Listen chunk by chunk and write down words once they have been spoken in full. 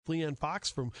Leanne Fox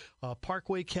from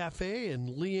Parkway Cafe. And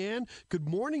Leanne, good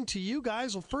morning to you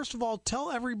guys. Well, first of all,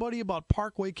 tell everybody about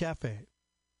Parkway Cafe.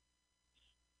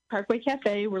 Parkway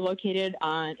Cafe, we're located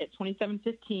at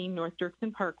 2715 North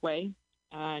Dirksen Parkway,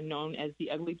 known as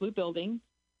the Ugly Blue Building,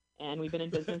 and we've been in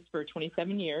business for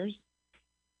 27 years.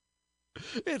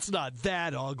 It's not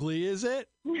that ugly, is it?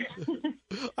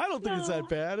 I don't think it's that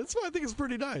bad. I think it's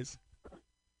pretty nice.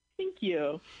 Thank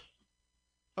you.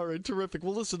 All right, terrific.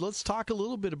 Well, listen, let's talk a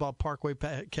little bit about Parkway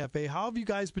Cafe. How have you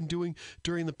guys been doing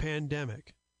during the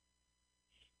pandemic?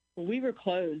 Well, we were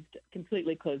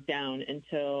completely closed down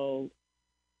until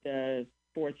the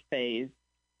fourth phase,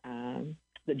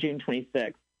 the June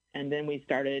 26th. And then we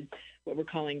started what we're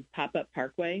calling Pop-Up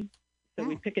Parkway. So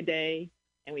we pick a day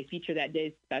and we feature that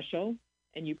day's special,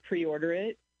 and you pre-order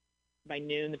it by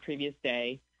noon the previous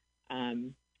day.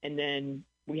 And then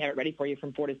we have it ready for you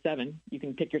from 4 to 7. You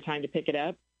can pick your time to pick it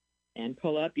up and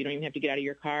pull up. You don't even have to get out of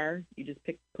your car. You just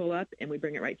pull up, and we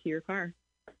bring it right to your car.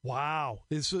 Wow!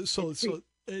 That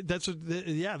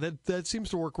seems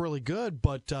to work really good.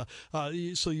 But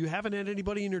so you haven't had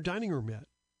anybody in your dining room yet?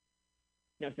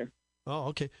 No, sir. Oh,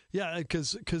 okay. Yeah,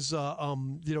 because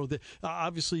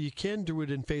obviously you can do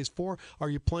it in Phase 4. Are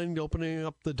you planning to opening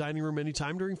up the dining room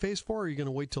anytime during Phase 4, or are you going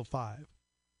to wait till 5?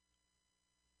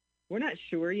 We're not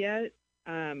sure yet.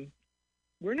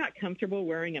 We're not comfortable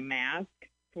wearing a mask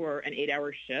for an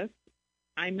 8-hour shift.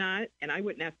 I'm not, and I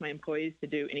wouldn't ask my employees to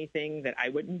do anything that I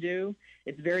wouldn't do.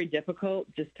 It's very difficult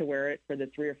just to wear it for the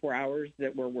 3 or 4 hours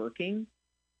that we're working.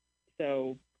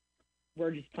 So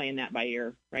we're just playing that by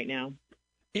ear right now.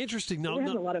 Interesting. We're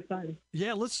having a lot of fun.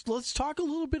 Yeah, let's talk a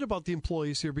little bit about the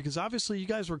employees here, because obviously you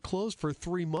guys were closed for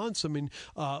 3 months. I mean,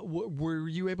 were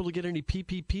you able to get any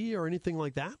PPP or anything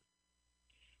like that?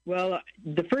 Well,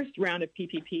 the first round of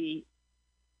PPP,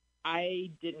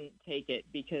 I didn't take it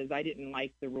because I didn't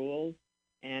like the rules,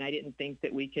 and I didn't think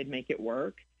that we could make it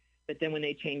work. But then when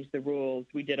they changed the rules,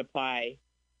 we did apply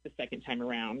the second time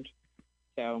around.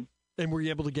 So. And were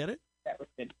you able to get it? That was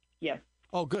good. Yes.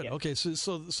 Oh, good. Yes. Okay,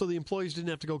 so the employees didn't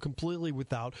have to go completely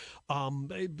without.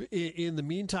 In the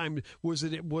meantime, was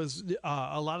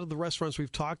a lot of the restaurants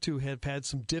we've talked to have had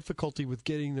some difficulty with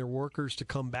getting their workers to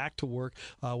come back to work.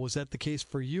 Was that the case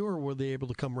for you, or were they able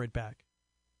to come right back?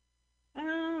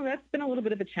 That's been a little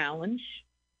bit of a challenge,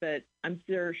 but I'm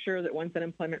sure that once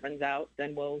unemployment runs out,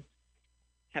 then we'll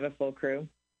have a full crew.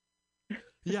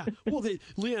 Yeah. Well,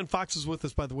 Leanne Fox is with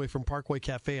us, by the way, from Parkway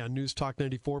Cafe on News Talk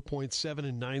 94.7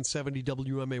 and 970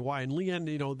 WMAY. And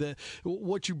Leanne,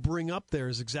 what you bring up there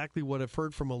is exactly what I've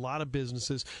heard from a lot of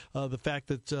businesses. The fact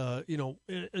that,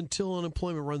 until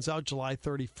unemployment runs out July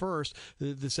 31st,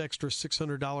 this extra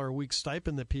 $600 a week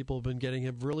stipend that people have been getting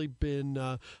have really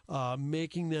been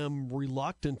making them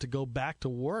reluctant to go back to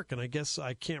work. And I guess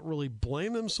I can't really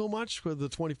blame them so much for the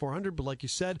 $2,400. But like you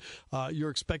said,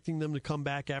 you're expecting them to come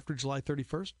back after July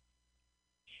 31st?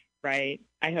 Right.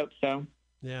 I hope so.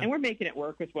 Yeah. And we're making it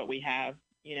work with what we have.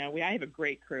 I have a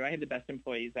great crew. I have the best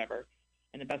employees ever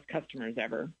and the best customers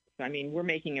ever. So, we're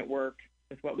making it work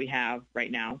with what we have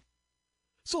right now.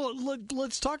 So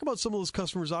let's talk about some of those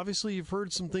customers. Obviously, you've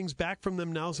heard some things back from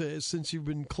them now since you've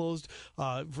been closed.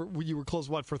 You were closed,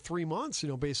 for 3 months,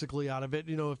 basically out of it.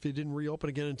 If you didn't reopen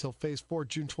again until Phase 4,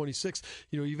 June 26th,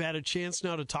 you've had a chance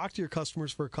now to talk to your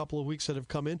customers for a couple of weeks that have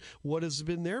come in. What has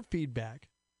been their feedback?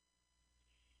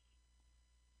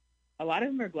 A lot of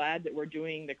them are glad that we're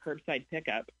doing the curbside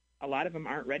pickup. A lot of them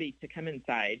aren't ready to come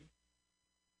inside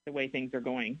the way things are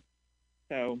going.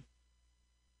 So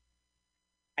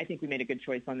I think we made a good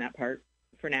choice on that part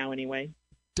for now anyway.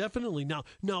 Definitely. Now,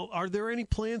 are there any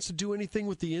plans to do anything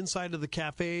with the inside of the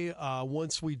cafe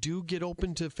once we do get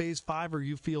open to Phase 5, or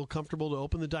you feel comfortable to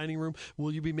open the dining room?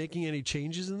 Will you be making any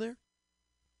changes in there?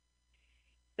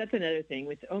 That's another thing.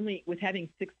 With having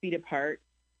 6 feet apart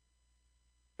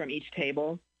from each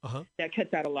table, that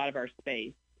cuts out a lot of our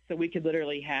space. So we could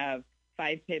literally have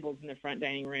 5 tables in the front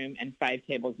dining room and 5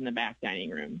 tables in the back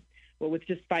dining room. Well, with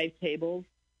just 5 tables,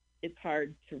 it's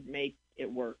hard to make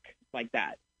it work like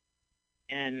that.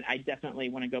 And I definitely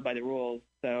want to go by the rules.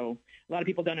 So a lot of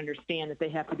people don't understand that they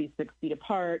have to be 6 feet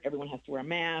apart. Everyone has to wear a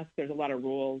mask. There's a lot of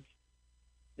rules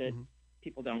that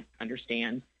people don't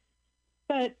understand.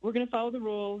 But we're going to follow the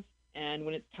rules. And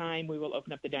when it's time, we will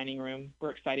open up the dining room. We're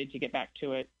excited to get back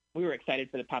to it. we were excited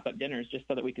for the pop-up dinners just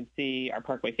so that we could see our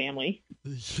Parkway family.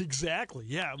 Exactly.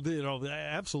 Yeah.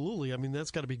 Absolutely. I mean, that's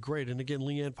got to be great. And again,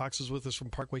 Leanne Fox is with us from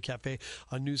Parkway Cafe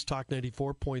on News Talk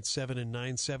 94.7 and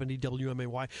 970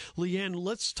 WMAY. Leanne,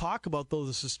 let's talk about, though,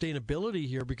 the sustainability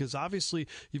here, because obviously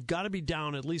you've got to be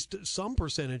down at least some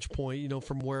percentage point,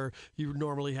 from where you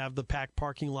normally have the packed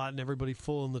parking lot and everybody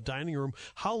full in the dining room.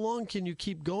 How long can you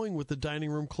keep going with the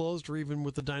dining room closed, or even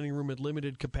with the dining room at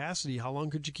limited capacity? How long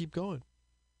could you keep going?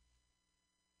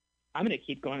 I'm going to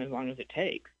keep going as long as it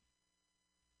takes.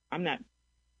 I'm going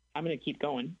to keep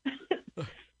going.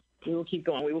 We will keep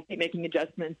going. We will keep making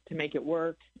adjustments to make it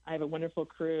work. I have a wonderful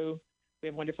crew. We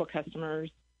have wonderful customers.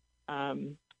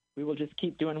 We will just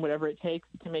keep doing whatever it takes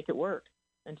to make it work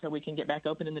until we can get back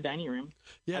open in the dining room.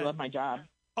 Yeah. I love my job.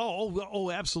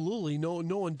 Oh, absolutely. No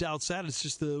one doubts that. It's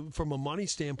just from a money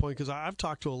standpoint, because I've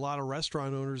talked to a lot of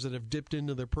restaurant owners that have dipped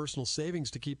into their personal savings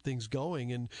to keep things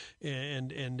going, and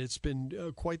it's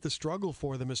been quite the struggle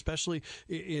for them, especially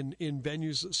in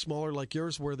venues smaller like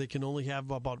yours, where they can only have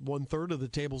about 1/3 of the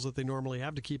tables that they normally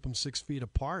have to keep them 6 feet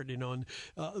apart. And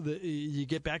you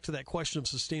get back to that question of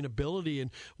sustainability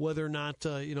and whether or not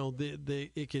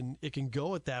it can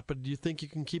go at that. But do you think you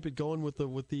can keep it going with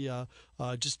the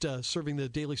just serving the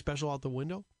daily special out the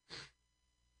window?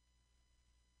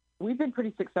 We've been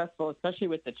pretty successful, especially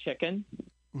with the chicken.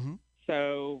 Mm-hmm.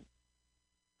 So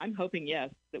I'm hoping, yes,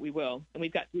 that we will. And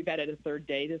we've added a third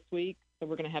day this week, so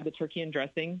we're going to have the turkey and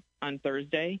dressing on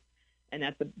Thursday, and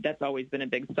that's always been a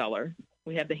big seller.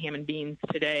 We have the ham and beans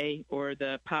today, or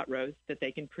the pot roast that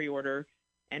they can pre-order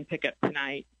and pick up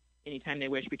tonight anytime they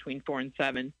wish between 4 and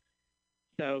 7.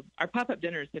 So our pop-up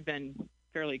dinners have been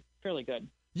fairly good.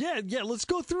 Yeah. Let's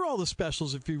go through all the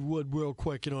specials, if you would, real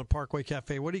quick, at Parkway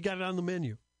Cafe. What do you got on the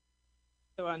menu?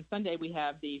 So on Sunday, we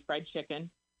have the fried chicken.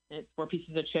 It's 4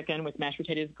 pieces of chicken with mashed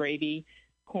potatoes, gravy,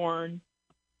 corn,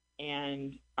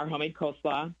 and our homemade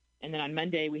coleslaw. And then on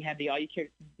Monday, we have the not all you care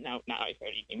to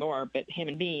eat anymore, but ham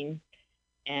and beans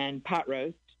and pot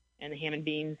roast. And the ham and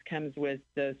beans comes with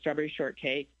the strawberry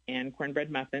shortcake and cornbread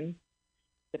muffins.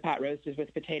 The pot roast is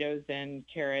with potatoes and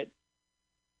carrots.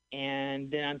 And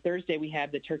then on Thursday, we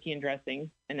have the turkey and dressing,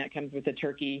 and that comes with the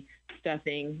turkey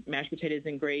stuffing, mashed potatoes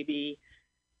and gravy,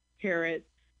 carrots,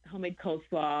 homemade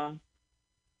coleslaw,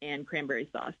 and cranberry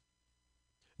sauce.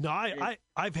 No,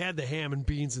 I've had the ham and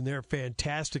beans, and they're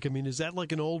fantastic. I mean, is that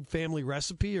like an old family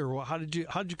recipe, or how did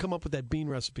you come up with that bean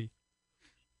recipe?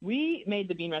 We made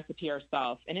the bean recipe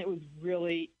ourselves, and it was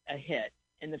really a hit.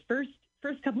 In the first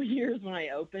couple of years when I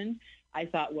opened, I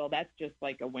thought, well, that's just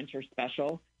like a winter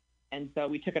special. And so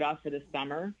we took it off for the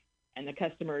summer, and the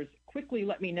customers quickly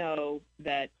let me know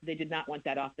that they did not want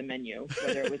that off the menu,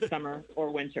 whether it was summer or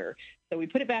winter. So we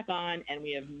put it back on, and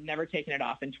we have never taken it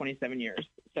off in 27 years.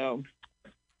 So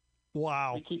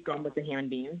wow, we keep going with the ham and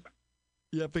beans.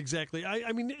 Yep, exactly.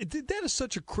 I mean, that is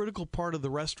such a critical part of the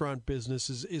restaurant business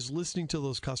is listening to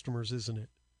those customers, isn't it?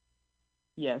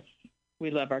 Yes, we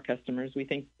love our customers. We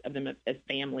think of them as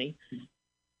family.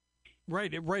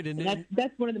 Right. And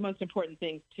that's one of the most important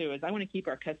things, too, is I want to keep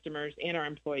our customers and our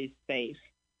employees safe,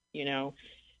 and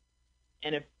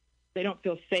if they don't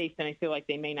feel safe, then I feel like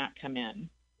they may not come in.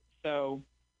 So,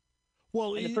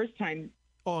 the first time...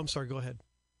 Oh, I'm sorry, go ahead.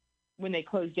 When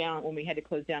we had to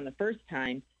close down the first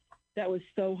time, that was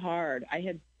so hard. I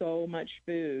had so much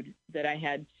food that I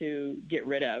had to get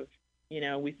rid of.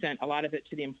 We sent a lot of it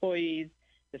to the employees,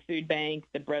 the food bank,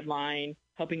 the bread line,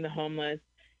 helping the homeless.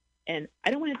 And I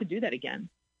don't want to have to do that again.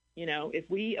 If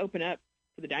we open up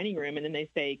for the dining room and then they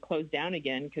say close down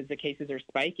again because the cases are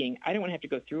spiking, I don't want to have to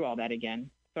go through all that again.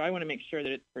 So I want to make sure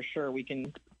that it's for sure we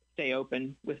can stay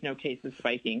open with no cases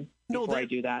spiking before I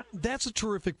do that. That's a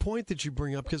terrific point that you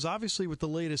bring up, because obviously with the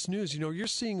latest news, you're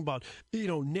seeing about,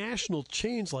 national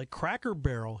chains like Cracker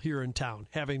Barrel here in town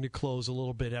having to close a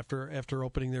little bit after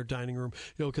opening their dining room,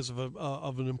 because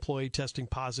of an employee testing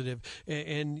positive.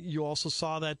 And you also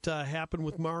saw that happen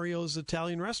with Mario's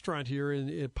Italian restaurant here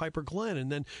in Piper Glen,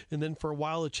 and then for a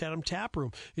while at Chatham Tap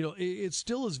Room. It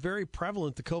still is very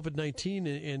prevalent, the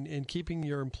COVID-19, and keeping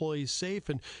your employees safe.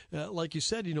 And like you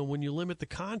said, when you limit the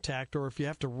contact, or if you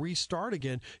have to restart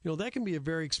again, that can be a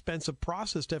very expensive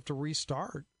process to have to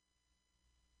restart.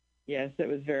 Yes, it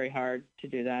was very hard to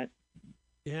do that.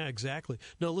 Yeah, exactly.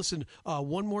 Now, listen,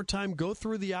 one more time, go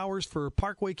through the hours for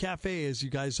Parkway Cafe as you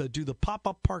guys do the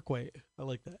pop-up Parkway. I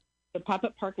like that. The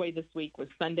pop-up Parkway this week was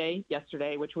Sunday,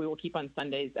 yesterday, which we will keep on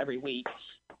Sundays every week.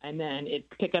 And then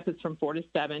pickup is from 4 to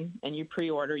 7, and you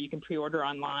pre-order. You can pre-order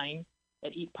online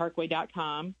at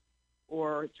eatparkway.com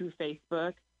or through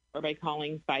Facebook, or by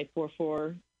calling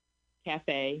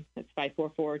 544-CAFE. That's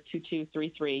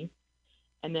 544-2233.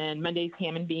 And then Monday's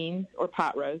ham and beans or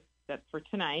pot roast. That's for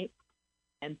tonight.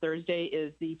 And Thursday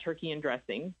is the turkey and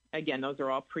dressing. Again, those are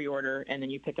all pre-order, and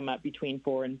then you pick them up between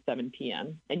 4 and 7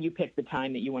 p.m. And you pick the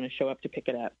time that you want to show up to pick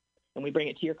it up. And we bring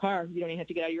it to your car. You don't even have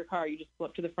to get out of your car. You just pull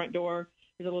up to the front door.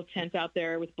 There's a little tent out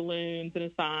there with balloons and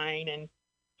a sign and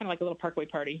kind of like a little Parkway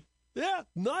party. Yeah,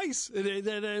 nice.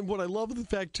 And what I love the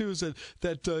fact, too, is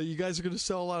that you guys are going to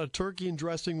sell a lot of turkey and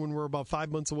dressing when we're about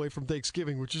 5 months away from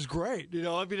Thanksgiving, which is great. You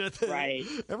know, I mean, right.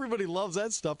 Everybody loves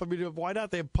that stuff. I mean, why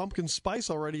not? They have pumpkin spice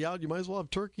already out. You might as well have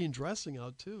turkey and dressing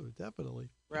out, too. Definitely.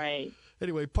 Right.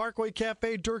 Anyway, Parkway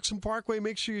Cafe, Dirksen Parkway.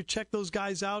 Make sure you check those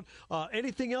guys out.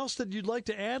 Anything else that you'd like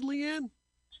to add, Leanne?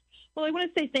 Well, I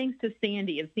want to say thanks to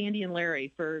Sandy of Sandy and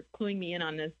Larry for cluing me in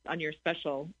on this, on your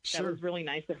special. Sure. That was really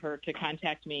nice of her to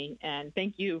contact me, and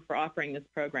thank you for offering this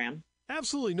program.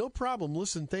 Absolutely, no problem.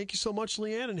 Listen, thank you so much,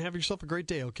 Leanne, and have yourself a great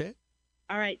day, okay?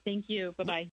 All right, thank you. Bye-bye.